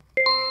Myr.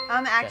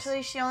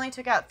 Actually, she only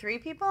took out 3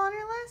 people on her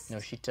list. No,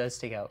 she does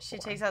take out She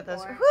 4. takes out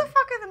those. Four. Who the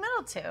fuck are the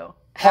middle 2?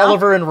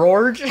 Polliver and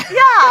Rorge?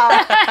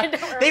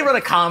 Yeah. They run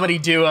a comedy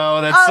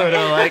duo that's sort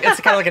of like, it's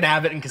kind of like an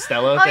Abbott and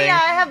Costello Oh thing. yeah,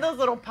 I have those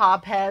little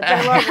pop heads.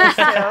 I love those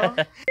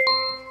too.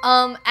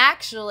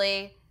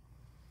 Actually,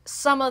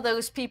 some of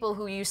those people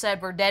who you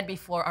said were dead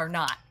before are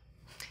not.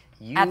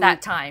 At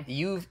that time.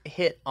 You've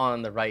hit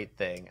on the right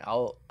thing.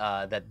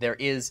 That there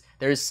is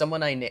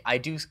someone I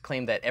do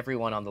claim that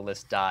everyone on the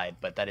list died,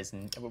 but that is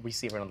we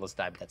see everyone on the list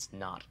died, but that's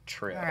not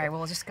true. All right, well,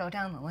 we'll just go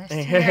down the list.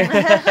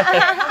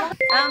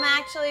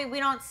 Actually, we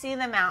don't see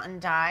the mountain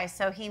die,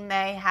 so he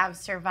may have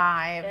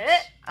survived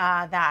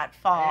that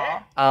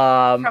fall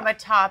from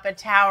atop a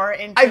tower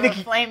into a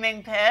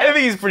flaming pit. I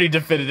think he's pretty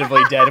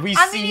definitively dead. We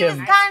I see mean, he was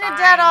him. kind of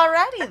dead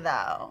already,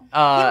 though. He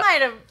might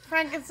have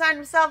Frankenstein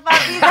himself up.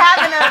 He's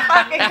having a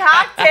fucking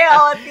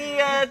cocktail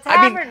at the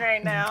tavern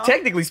right now.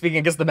 Technically speaking,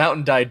 I guess the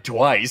mountain died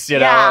twice. You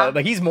know, Yeah.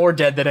 like he's more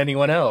dead than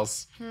anyone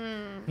else.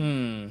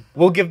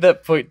 We'll give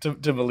that point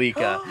to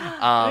Malika.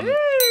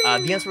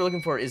 The answer we're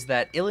looking for is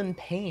that Ilyn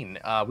Payne.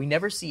 We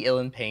never see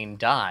Ilyn Payne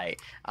die.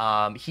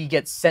 He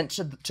gets sent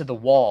to the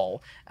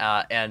wall,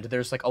 and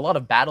there's like a lot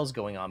of battles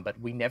going on, but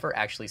we never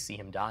actually see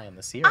him die in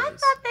the series. I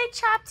thought they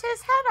chopped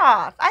his head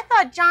off. I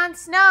thought Jon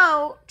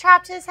Snow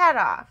chopped his head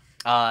off.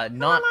 Not What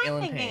am I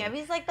Ilyn thinking Payne. of?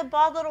 He's like the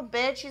bald little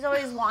bitch. He's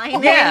always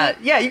whining. Yeah,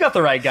 you got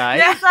the right guy.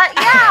 He's like,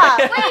 yeah.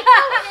 Wait,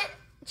 no,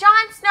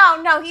 Jon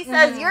Snow. No, he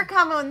says, "You're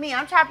coming with me.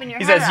 I'm chopping your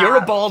He head sayou're a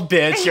off." bald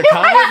bitch. You're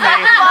coming with me.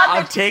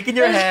 I'm taking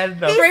your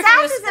head. No. He Straight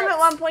from the sasses him at scripts.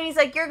 one point. He's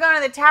like, "You're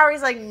going to the tower."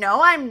 He's like,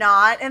 "No, I'm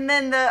not." And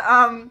then the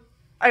I'm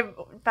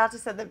about to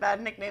say the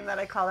bad nickname that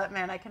I call that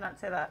man. I cannot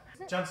say that.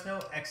 Jon Snow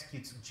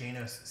executes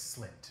Janos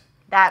Slint.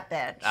 That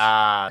bitch.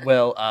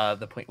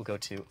 The point will go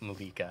to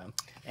Malika,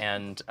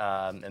 and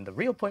the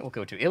real point will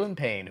go to Ilyn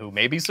Payne, who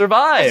maybe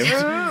survived.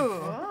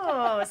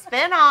 Oh,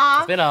 spin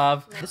off.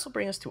 Spin-off. This will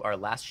bring us to our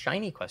last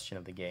shiny question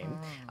of the game.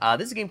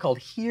 This is a game called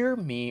Hear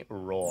Me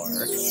Roar.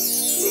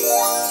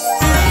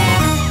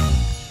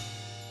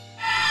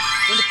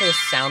 I'm going to play a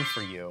sound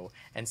for you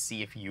and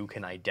see if you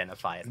can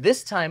identify it.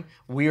 This time,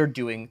 we are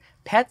doing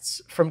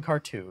pets from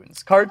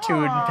cartoons.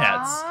 Cartoon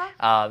pets.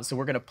 So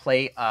we're going to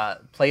play a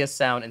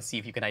sound and see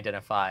if you can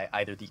identify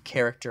either the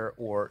character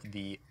or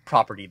the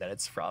property that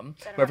it's from.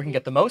 Whoever can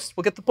get the most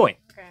will get the point.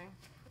 Okay.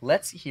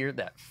 Let's hear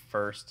that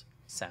first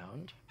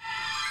sound.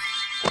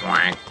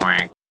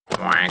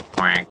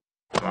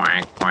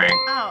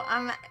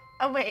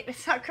 Oh wait,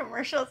 it's not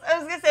commercials. I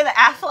was gonna say the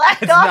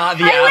Affleck It's dog. not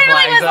the I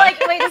literally was Affleck. like,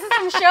 wait, this is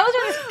from shows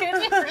or this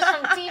is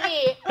from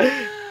TV?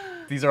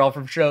 These are all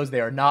from shows. They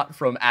are not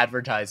from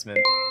advertisement.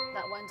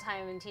 That one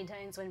time in Teen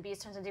Titans when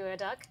Beast turns into a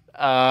duck.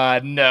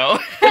 No.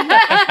 I'm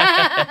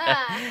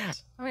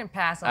going to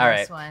pass on All right.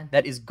 this one.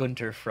 That is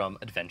Gunter from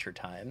Adventure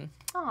Time.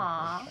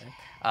 Aw.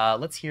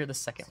 Let's hear the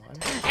second one.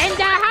 And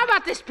how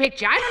about this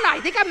picture? I don't know. I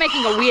think I'm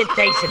making a weird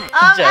face in it.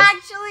 Jess.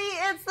 Actually,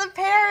 it's the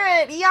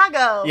parrot,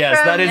 Iago. Yes,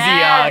 from- that is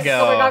Gilbert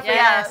Iago. Godfrey.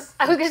 Yes.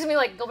 I was going to be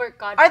like Gilbert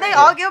Godfrey. Are they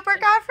all Gilbert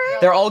Godfrey?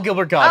 They're all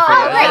Gilbert Godfrey.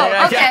 Oh, great.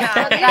 Yeah, Okay. yeah. You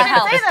That didn't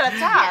helps. say that up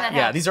top.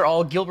 Yeah, these are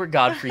all Gilbert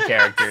Godfrey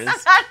characters.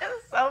 That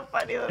is so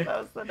funny that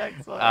was the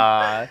next one.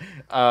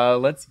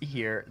 Let's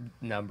hear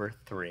number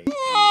 3.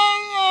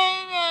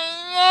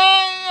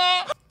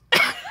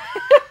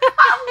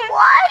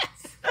 What?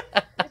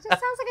 It just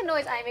sounds like a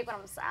noise I make when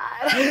I'm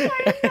sad.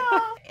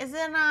 Is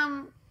it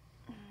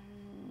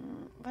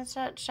what's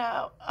that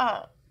show?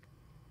 Oh,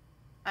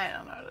 I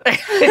don't know.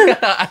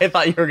 I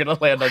thought you were gonna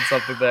land on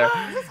something there.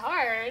 This is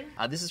hard.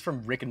 This is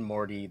from Rick and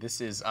Morty.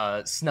 This is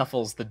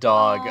Snuffles the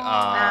dog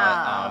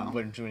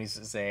when he's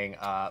saying,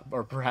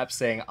 or perhaps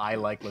saying, "I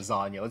like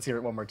lasagna." Let's hear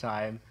it one more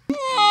time.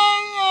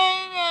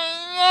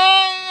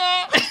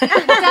 He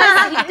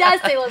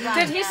does say lasagna.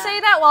 Did he say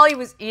that while he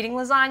was eating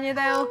lasagna,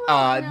 though?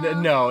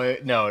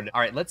 No.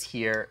 All right, let's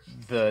hear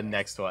the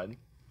next one.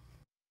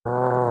 Is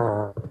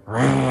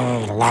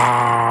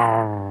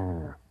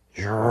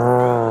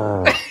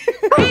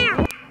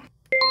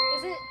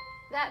it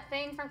that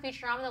thing from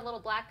Futurama, the little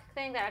black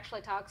thing that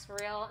actually talks for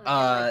real and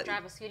can like,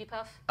 drive a Scooty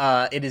Puff?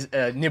 It is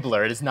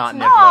Nibbler. It is not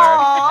Nibbler.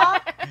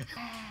 Aw.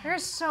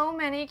 There's so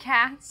many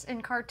cats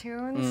in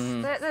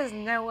cartoons. There's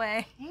no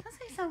way. It looks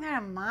like some kind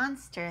of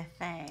monster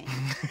thing.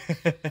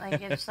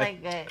 Like it's like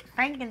a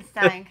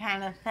Frankenstein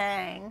kind of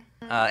thing.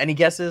 Any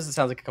guesses? It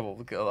sounds like a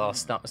couple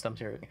stumps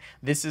here.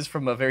 This is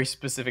from a very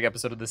specific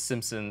episode of The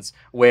Simpsons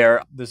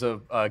where there's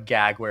a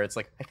gag where it's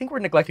like, I think we're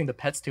neglecting the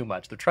pets too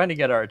much. They're trying to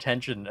get our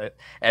attention,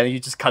 and he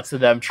just cuts to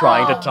them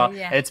trying to talk.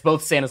 Yeah. And it's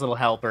both Santa's Little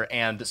Helper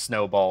and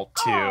Snowball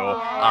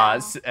too,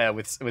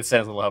 with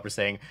Santa's Little Helper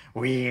saying,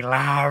 "We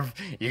love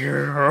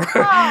you."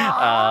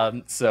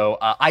 So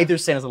either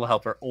Santa's Little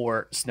Helper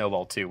or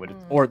Snowball 2 would,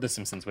 or The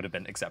Simpsons would have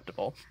been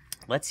acceptable.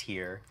 Let's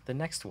hear the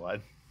next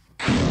one.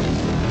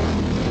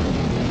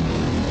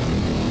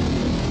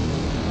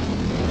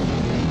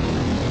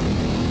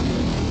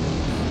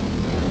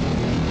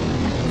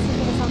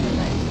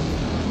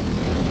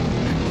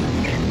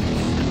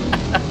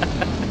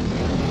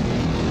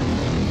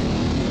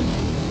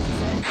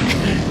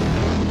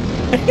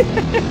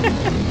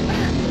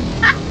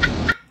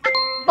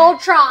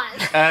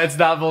 Voltron. It's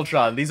not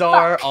Voltron. These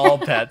are all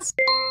pets.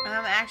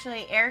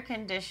 Actually, air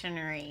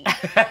conditionery.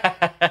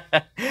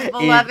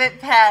 Beloved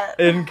pet.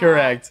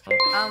 Incorrect.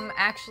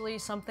 Actually,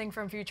 something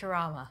from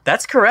Futurama.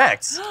 That's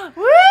correct.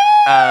 Woo!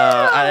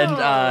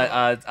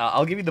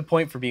 I'll give you the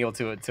point for being able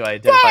to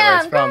identify where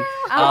it's from.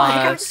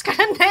 I'm just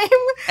gonna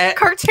name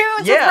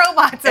cartoons with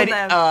robots in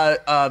them.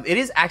 It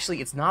is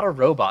actually, it's not a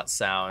robot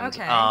sound.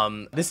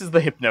 Okay. This is the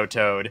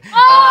Hypnotoad.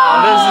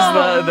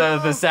 This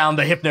is the sound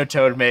the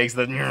Hypnotoad makes.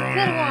 The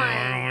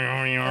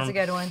That's a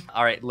good one.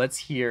 All right, let's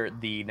hear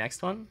the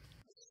next one.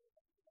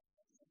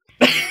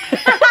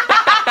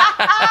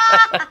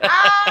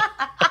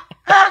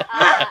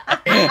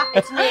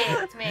 It's me.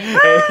 It's me.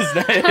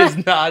 It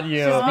is not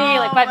you. It's me,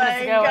 like 5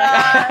 minutes ago.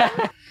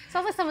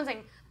 Sounds like someone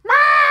saying,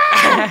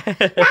 "Mom!"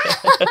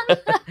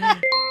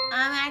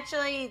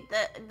 Actually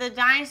the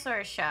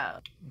dinosaur show.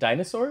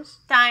 Dinosaurs?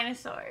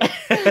 Dinosaurs.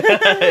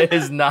 It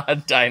is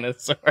not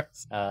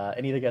dinosaurs.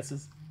 Any other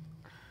guesses?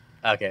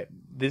 Okay,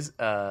 this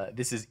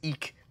is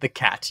Eek the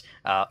cat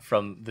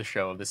from the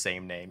show of the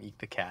same name, Eek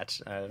the cat.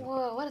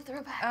 Whoa, what a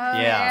throwback.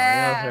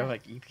 Yeah,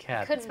 throwback, Eek the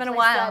cat. Couldn't been a place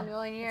while. that in a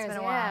million years. It's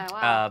been a yeah,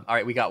 while. wow. All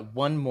right, we got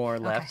one more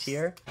left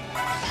here.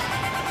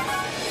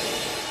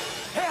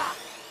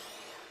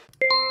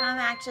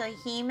 Actually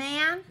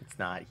He-Man. It's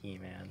not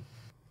He-Man.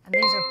 And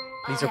these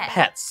These are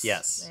pets,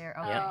 yes. They're,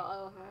 I Yeah.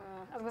 was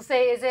gonna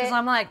say, is it? Because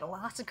I'm like,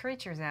 lots of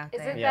creatures out Is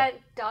there. it Yeah.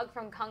 that dog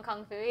from Kong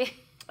Kong Fooey?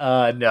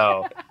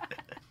 No.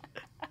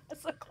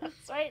 That's so close,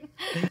 right?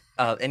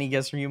 Any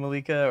guess from you,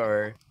 Malika,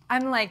 or?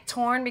 I'm like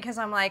torn because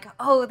I'm like,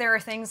 oh, there are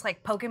things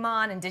like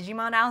Pokemon and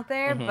Digimon out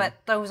there, but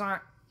those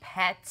aren't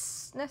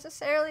pets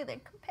necessarily. They're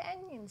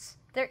companions.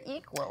 They're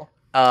equal.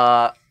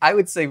 I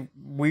would say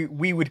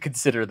we would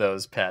consider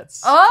those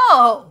pets.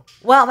 Oh,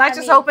 well, that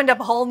just mean- opened up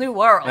a whole new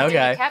world.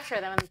 Okay. You capture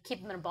them and keep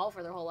them in a ball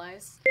for their whole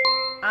lives.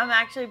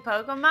 Actually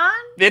Pokemon.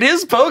 It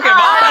is Pokemon!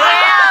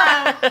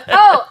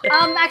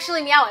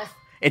 Actually Meowth.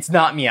 It's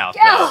not Meowth.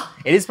 Yeah. No.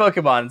 It is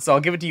Pokemon, so I'll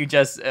give it to you,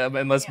 Jess,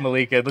 unless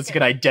Malika, unless you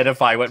can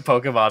identify what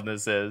Pokemon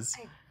this is.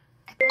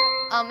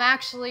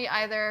 Actually,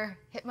 either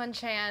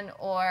Hitmonchan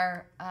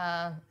or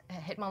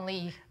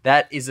Hitmonlee.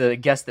 That is a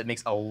guess that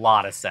makes a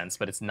lot of sense,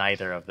 but it's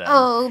neither of them.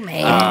 Oh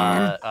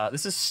man.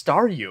 This is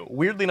Staryu.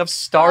 Weirdly enough,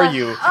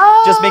 Staryu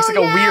just makes like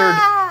a weird.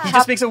 He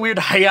just makes a weird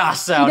 "hiya"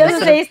 sound. He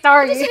doesn't say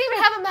Staryu. He doesn't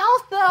even have a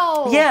mouth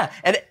though. Yeah,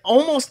 and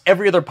almost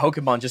every other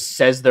Pokemon just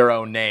says their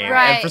own name, and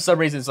Right. for some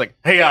reason it's like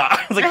 "hiya."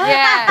 It's like,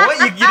 Yeah. what?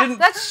 You didn't?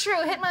 That's true.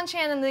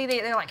 Hitmonchan and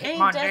they're like And he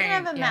Hitmonlee. doesn't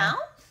have a mouth.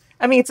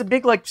 I mean, it's a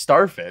big like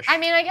starfish. I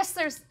mean, I guess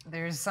there's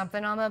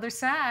something on the other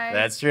side.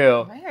 That's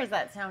true. Where is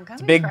that sound coming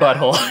It's a big from?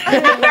 butthole.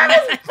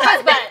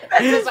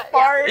 That's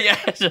Fart.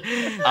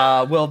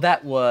 Yeah. Well,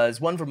 that was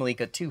 1 for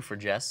Malika, 2 for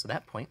Jess. So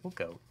that point will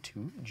go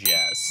to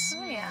Jess.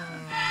 Oh, yeah.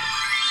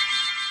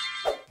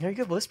 Very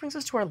good. Well, this brings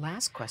us to our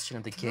last question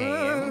of the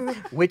game,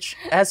 which,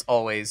 as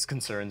always,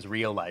 concerns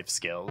real-life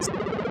skills.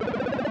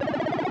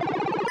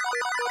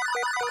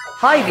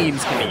 High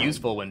beams can be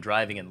useful when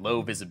driving in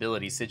low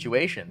visibility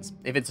situations.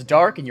 If it's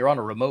dark and you're on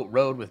a remote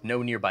road with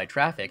no nearby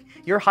traffic,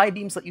 your high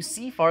beams let you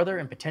see farther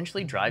and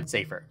potentially drive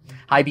safer.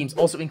 High beams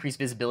also increase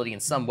visibility in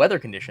some weather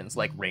conditions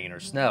like rain or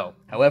snow.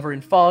 However,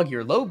 in fog,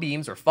 your low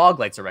beams or fog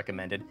lights are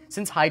recommended,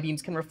 since high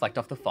beams can reflect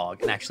off the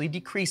fog and actually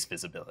decrease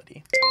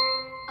visibility.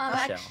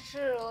 Actually,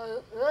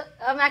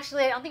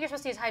 I don't think you're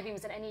supposed to use high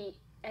beams in any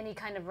any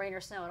kind of rain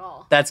or snow at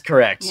all. That's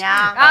correct.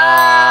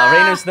 Yeah.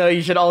 Rain or snow,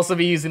 you should also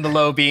be using the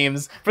low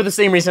beams. For the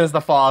same reason as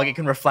the fog, it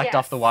can reflect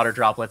off the water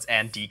droplets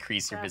and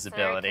decrease your That's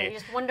visibility. very cool.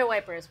 Just window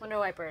wipers, window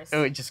wipers.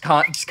 Oh, just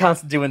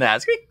constant doing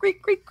that. Creak,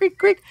 creak, creak, creak,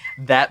 creak.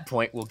 That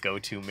point will go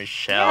to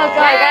Michelle. Okay,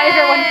 guys,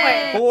 you're 1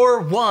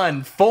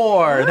 point.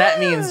 4-1-4. That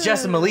means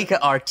Jess and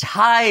Malika are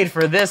tied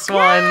for this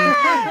one.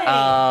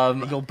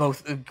 You'll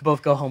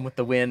both go home with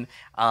the win.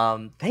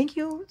 Thank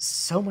you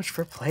so much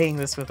for playing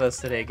this with us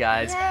today,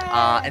 guys.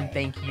 And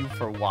thank you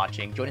for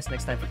watching. Join us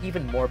next time for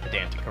even more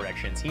pedantic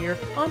corrections here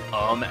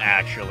on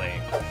Actually.